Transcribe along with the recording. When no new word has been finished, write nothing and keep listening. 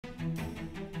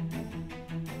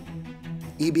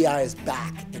EBI is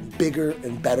back and bigger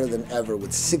and better than ever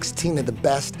with 16 of the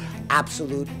best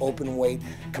absolute open weight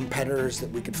competitors that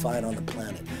we could find on the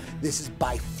planet. This is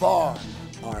by far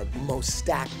our most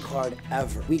stacked card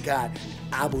ever. We got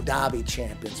Abu Dhabi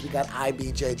champions, we got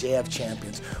IBJJF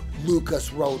champions,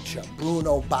 Lucas Rocha,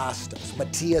 Bruno Bastos,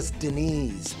 Matheus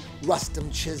Diniz, Rustam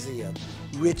Chsiev,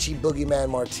 Richie Boogeyman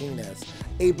Martinez,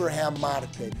 Abraham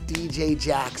Marte, DJ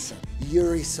Jacen,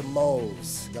 Yuri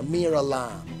Simoes, Amir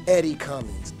Allam, Eddie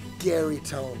Cummings, Garry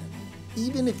Tonon.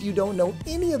 Even if you don't know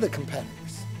any of the competitors,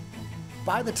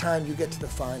 by the time you get to the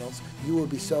finals, you will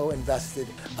be so invested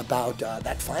about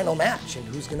that final match and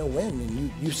who's gonna win.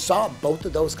 And you saw both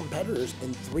of those competitors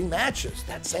in 3 matches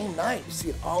that same night. You see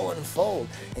it all unfold,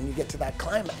 and you get to that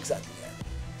climax at the end.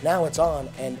 Now it's on,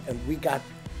 and we got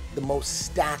the most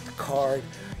stacked card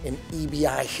in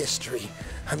EBI history.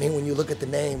 I mean, when you look at the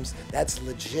names, that's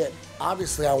legit.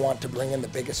 Obviously, I want to bring in the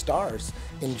biggest stars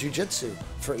in jiu-jitsu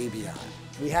for EBI.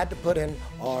 We had to put in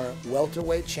our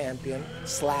welterweight champion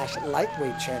 /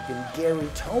 lightweight champion, Garry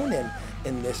Tonon,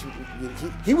 in this.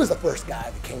 He was the first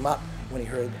guy that came up when he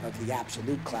heard of the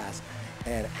absolute class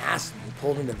and asked me,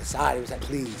 pulled him to the side. He was like,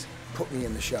 please, put me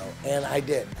in the show. And I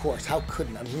did, of course. How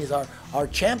couldn't I? I mean, he's our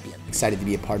champion. Excited to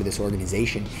be a part of this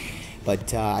organization.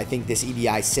 But I think this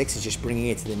EBI 6 is just bringing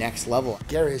it to the next level.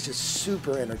 Garry is just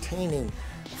super entertaining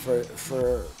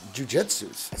for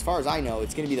jiu-jitsus. As far as I know,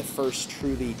 it's going to be the first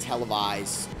truly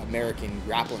televised American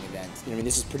grappling event. I mean,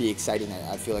 this is pretty exciting.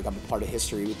 I feel like I'm a part of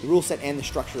history. The rule set and the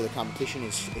structure of the competition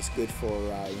is good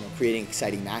for creating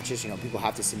exciting matches. People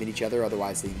have to submit each other,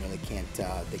 otherwise they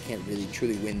can't really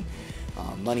truly win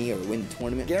money or win the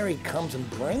tournament. Garry comes and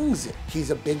brings it.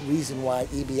 He's a big reason why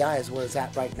EBI is where it's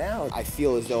at right now. I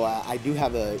feel as though I do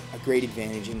have a great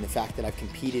advantage in the fact that I've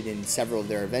competed in several of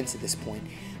their events at this point,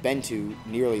 been to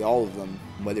nearly all of them,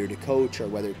 whether to coach or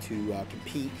whether to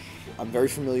compete. I'm very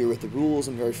familiar with the rules.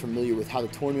 I'm very familiar with how the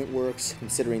tournament works,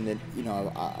 considering that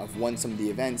I've won some of the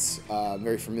events. I'm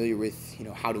very familiar with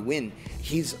how to win.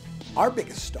 He's our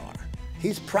biggest star.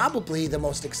 He's probably the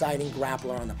most exciting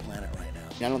grappler on the planet right now.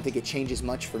 I don't think it changes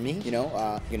much for me, I'm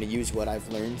going to use what I've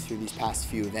learned through these past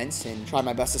few events and try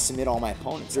my best to submit all my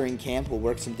opponents. During camp, we'll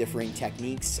work some differing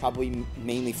techniques, probably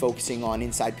mainly focusing on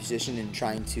inside position and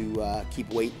trying to keep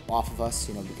weight off of us,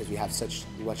 because we have such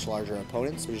much larger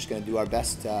opponents. We're just going to do our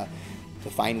best to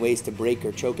find ways to break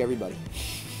or choke everybody.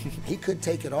 He could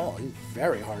take it all. He's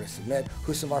very hard to submit.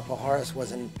 Rousamar Palhares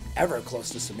wasn't ever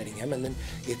close to submitting him. And then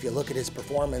if you look at his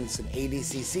performance in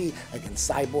ADCC against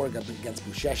Cyborg, against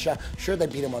Buchecha, sure they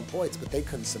beat him on points, but they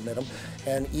couldn't submit him.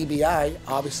 And EBI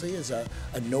obviously is a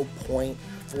no-point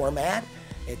format.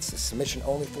 It's a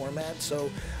submission-only format,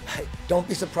 so don't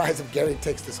be surprised if Garry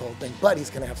takes this whole thing. But he's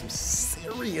going to have some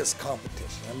serious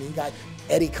competition. I mean, you got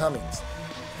Eddie Cummings.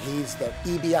 He's the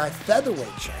EBI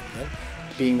Featherweight champion.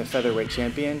 Being the featherweight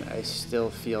champion, I still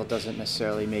feel doesn't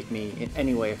necessarily make me in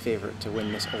any way a favorite to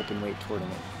win this open weight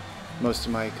tournament. Most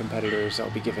of my competitors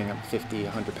I'll be giving up 50,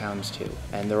 100 pounds to,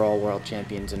 and they're all world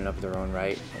champions in and of their own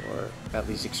right, or at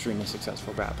least extremely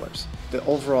successful grapplers. The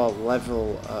overall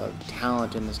level of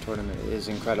talent in this tournament is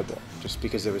incredible, just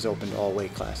because it was open to all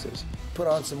weight classes. Put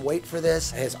on some weight for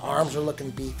this. His arms are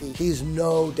looking beefy. He's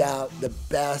no doubt the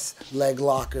best leg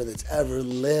locker that's ever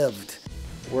lived.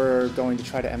 We're going to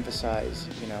try to emphasize,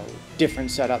 different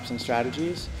setups and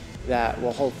strategies that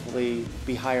will hopefully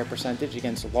be higher percentage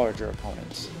against larger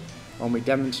opponents. When we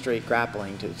demonstrate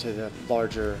grappling to the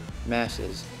larger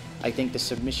masses, I think the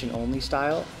submission-only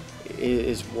style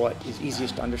is what is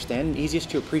easiest to understand and easiest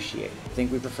to appreciate. I think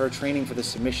we prefer training for the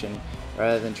submission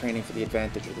rather than training for the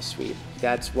advantage or the sweep.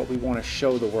 That's what we want to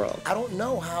show the world. I don't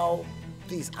know how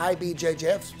these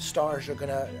IBJJF stars are going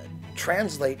to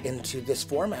translate into this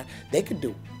format. They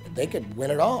could win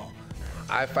it all.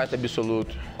 I fight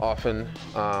absolute often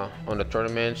on the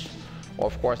tournaments.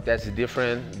 Of course, that's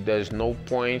different. There's no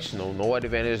points, no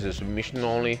advantage. There's submission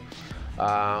only.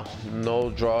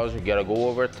 No draws. We gotta go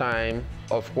overtime.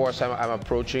 Of course, I'm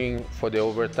approaching for the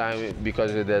overtime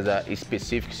because there's a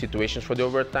specific situations for the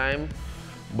overtime.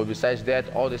 But besides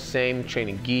that, all the same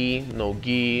training: gi, no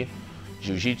gi,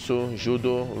 jiu-jitsu,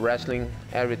 judo, wrestling,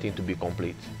 everything to be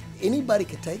complete. Anybody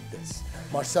could take this.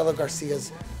 Marcelo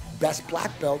Garcia's best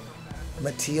black belt,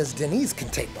 Matheus Diniz, can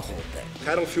take the whole thing.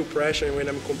 I don't feel pressure when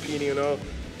I'm competing,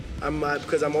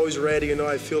 because I'm always ready,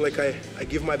 I feel like I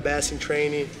give my best in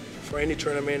training for any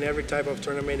tournament, every type of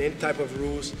tournament, any type of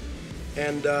rules.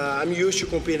 And I'm used to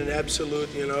competing in absolute,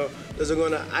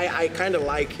 I kind of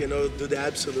like, do the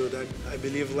absolute. I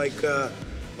believe I like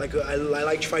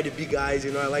to fight the big guys,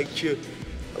 I like to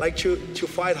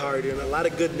fight hard, a lot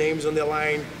of good names on the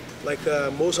line. Like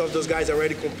most of those guys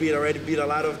already compete, already beat a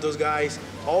lot of those guys.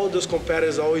 All those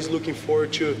competitors always looking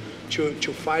forward to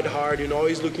fight hard, you know,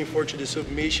 always looking forward to the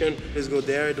submission. Just go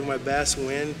there, do my best,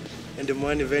 win, and the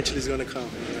money eventually is gonna come.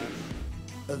 You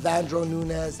know? Evandro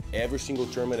Nunes. Every single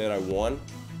tournament that I won,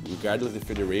 regardless of the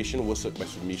federation, was by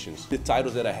submissions. The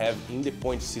titles that I have in the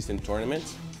point system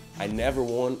tournaments, I never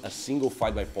won a single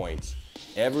fight by points.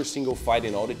 Every single fight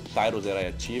and all the titles that I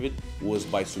achieved was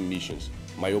by submissions.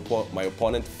 My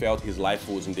opponent felt his life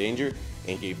was in danger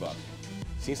and gave up.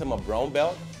 Since I'm a brown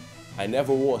belt, I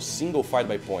never won a single fight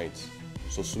by points.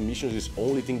 So submissions is the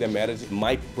only thing that matters.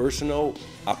 My personal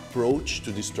approach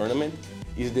to this tournament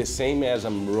is the same as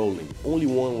I'm rolling. Only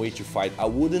one way to fight. I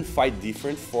wouldn't fight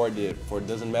different for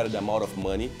doesn't matter the amount of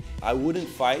money. I wouldn't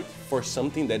fight for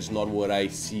something that's not what I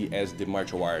see as the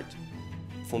martial art.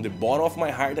 From the bottom of my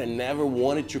heart, I never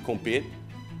wanted to compete.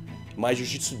 My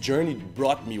jiu-jitsu journey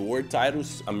brought me world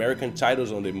titles, American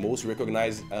titles on the most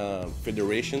recognized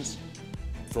federations.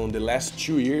 From the last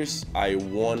 2 years, I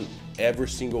won every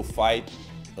single fight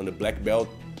on the black belt,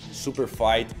 super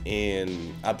fight,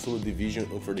 and absolute division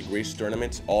for the greatest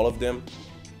tournaments, all of them.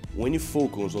 When you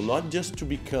focus on not just to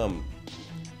become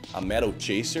a medal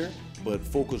chaser, but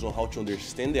focus on how to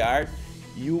understand the art,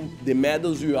 the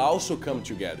medals will also come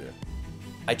together.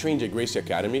 I trained at Gracie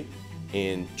Academy,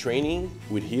 and training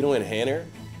with Hiro and Henner,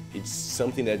 it's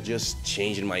something that just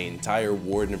changed my entire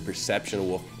world and perception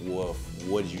of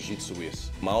what jiu-jitsu is.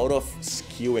 Amount of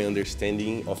skill and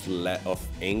understanding of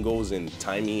angles and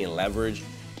timing and leverage,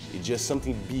 it's just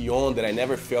something beyond that I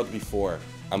never felt before.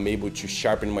 I'm able to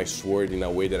sharpen my sword in a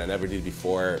way that I never did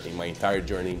before in my entire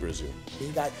journey in Brazil.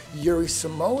 You got Yuri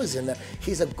Simoes in there.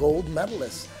 He's a gold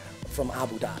medalist from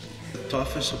Abu Dhabi. The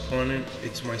toughest opponent,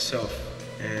 it's myself.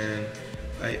 And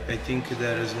I think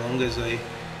that as long as I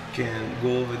can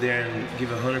go over there and give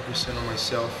 100% of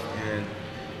myself and,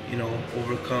 you know,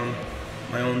 overcome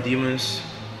my own demons,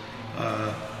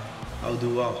 I'll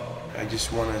do well. I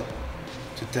just want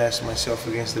to test myself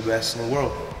against the best in the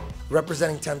world.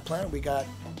 Representing 10th Planet, we got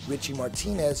Richie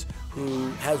Martinez, who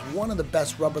has one of the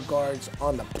best rubber guards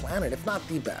on the planet, if not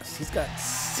the best. He's got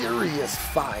serious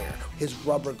fire. His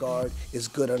rubber guard is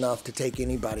good enough to take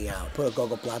anybody out, put a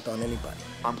gogo plata on anybody.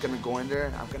 I'm gonna go in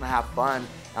there, I'm gonna have fun,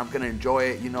 I'm gonna enjoy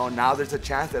it. You know, now there's a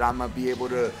chance that I'm gonna be able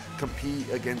to compete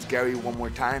against Garry one more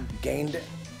time. Gained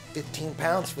 15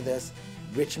 pounds for this.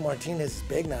 Richie Martinez is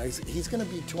big now. He's gonna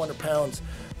be 200 pounds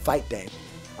fight day.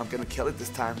 I'm gonna kill it this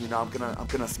time, you know, I'm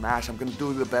gonna smash. I'm gonna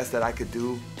do the best that I could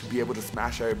do to be able to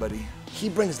smash everybody. He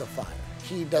brings the fire.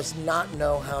 He does not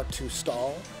know how to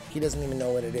stall. He doesn't even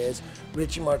know what it is.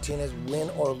 Richie Martinez, win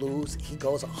or lose, he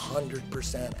goes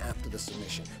 100% after the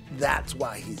submission. That's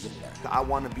why he's in there. I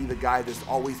wanna be the guy that's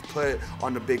always put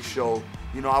on the big show.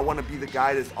 You know, I wanna be the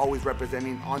guy that's always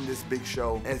representing on this big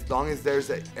show. As long as there's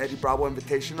an Eddie Bravo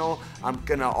Invitational, I'm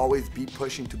gonna always be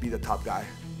pushing to be the top guy.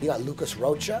 You got Lucas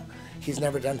Rocha. He's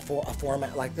never done a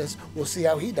format like this. We'll see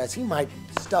how he does. He might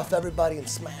stuff everybody and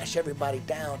smash everybody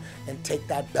down and take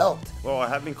that belt. Well, I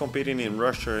have been competing in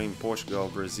Russia, in Portugal,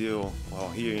 Brazil, well,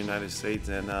 here in the United States,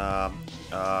 and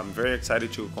I'm very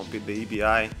excited to compete the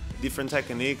EBI. Different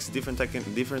techniques,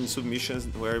 different submissions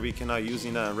where we cannot use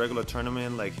in a regular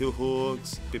tournament, like heel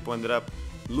hooks. People ended up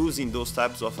losing those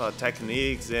types of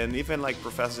techniques, and even like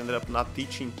professors ended up not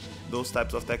teaching those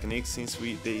types of techniques since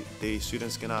the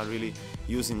students cannot really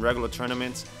use in regular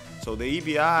tournaments. So the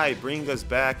EBI bring us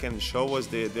back and show us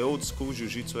the old school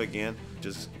jiu-jitsu again.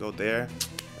 Just go there,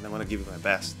 and I'm gonna give it my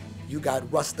best. You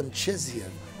got Rustam Chsiev.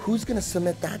 Who's gonna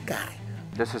submit that guy?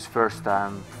 This is first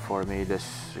time for me, this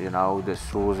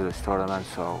rules of this tournament,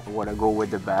 so I want to go with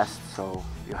the best. So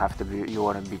you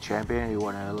want to be champion, you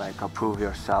want to like prove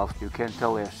yourself. You can't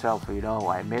tell yourself, you know,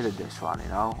 I made it this one, you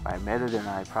know, I made it and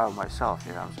I'm proud of myself,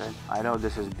 you know what I'm saying? I know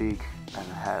this is big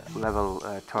and level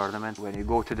tournament. When you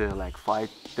go to the like fight,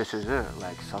 this is it,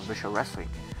 like submission wrestling,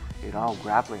 you know,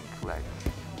 grappling, like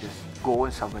just go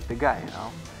and submit the guy, you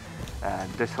know,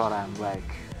 and that's what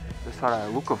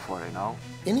I'm looking for, you know.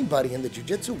 Anybody in the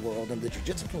jiu-jitsu world and the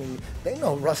jiu-jitsu community, they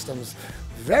know Rustam's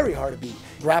very hard to beat.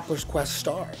 Grappler's Quest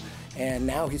star, and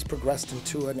now he's progressed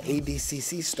into an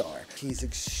ADCC star. He's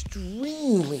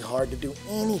extremely hard to do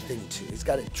anything to. He's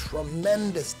got a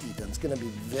tremendous defense. It's gonna be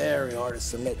very hard to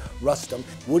submit Rustam.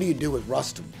 What do you do with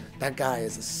Rustam? That guy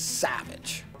is a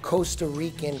savage. Costa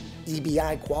Rican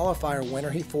EBI qualifier winner.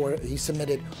 He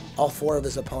submitted all 4 of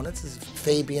his opponents. This is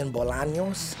Fabian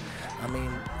Bolaños. I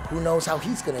mean, who knows how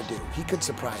he's gonna do? He could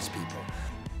surprise people.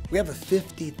 We have a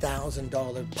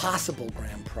 $50,000 possible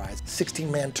grand prize,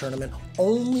 16-man tournament.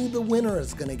 Only the winner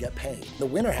is gonna get paid. The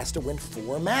winner has to win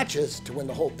 4 matches to win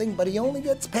the whole thing, but he only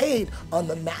gets paid on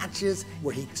the matches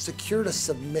where he secured a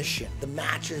submission, the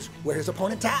matches where his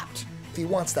opponent tapped. If he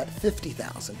wants that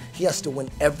 $50,000, he has to win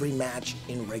every match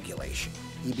in regulation.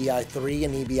 EBI 3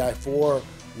 and EBI 4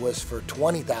 was for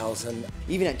 $20,000.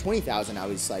 Even at $20,000, I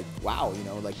was like, wow,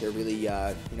 like they're really,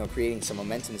 creating some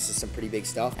momentum. This is some pretty big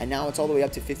stuff. And now it's all the way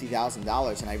up to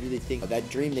 $50,000. And I really think that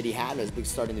dream that he had is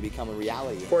starting to become a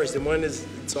reality. Of course, the money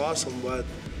it's awesome, but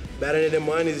better than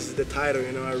the money is the title.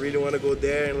 I really want to go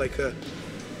there and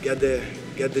get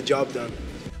the job done.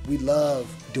 We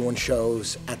love doing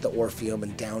shows at the Orpheum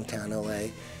in downtown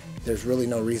LA. There's really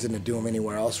no reason to do them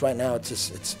anywhere else right now.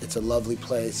 It's a lovely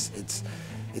place.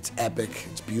 It's epic,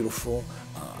 it's beautiful.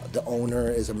 The owner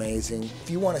is amazing. If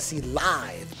you want to see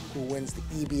live who wins the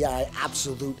EBI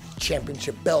Absolute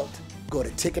Championship belt, go to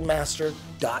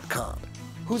Ticketmaster.com.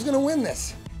 Who's gonna win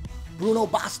this? Bruno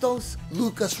Bastos,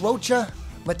 Lucas Rocha,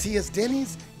 Matheus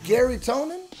Diniz, Garry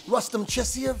Tonon, Rustam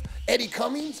Chsiev, Eddie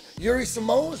Cummings, Yuri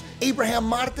Simoes, Abraham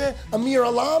Marte, Amir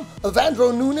Allam,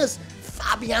 Evandro Nunes,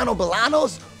 Fabian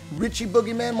Bolaños, Richie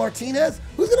Boogeyman Martinez.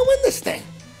 Who's gonna win this thing?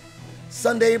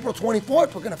 Sunday, April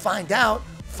 24th, we're gonna find out,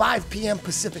 5 p.m.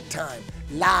 Pacific time,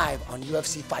 live on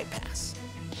UFC Fight Pass.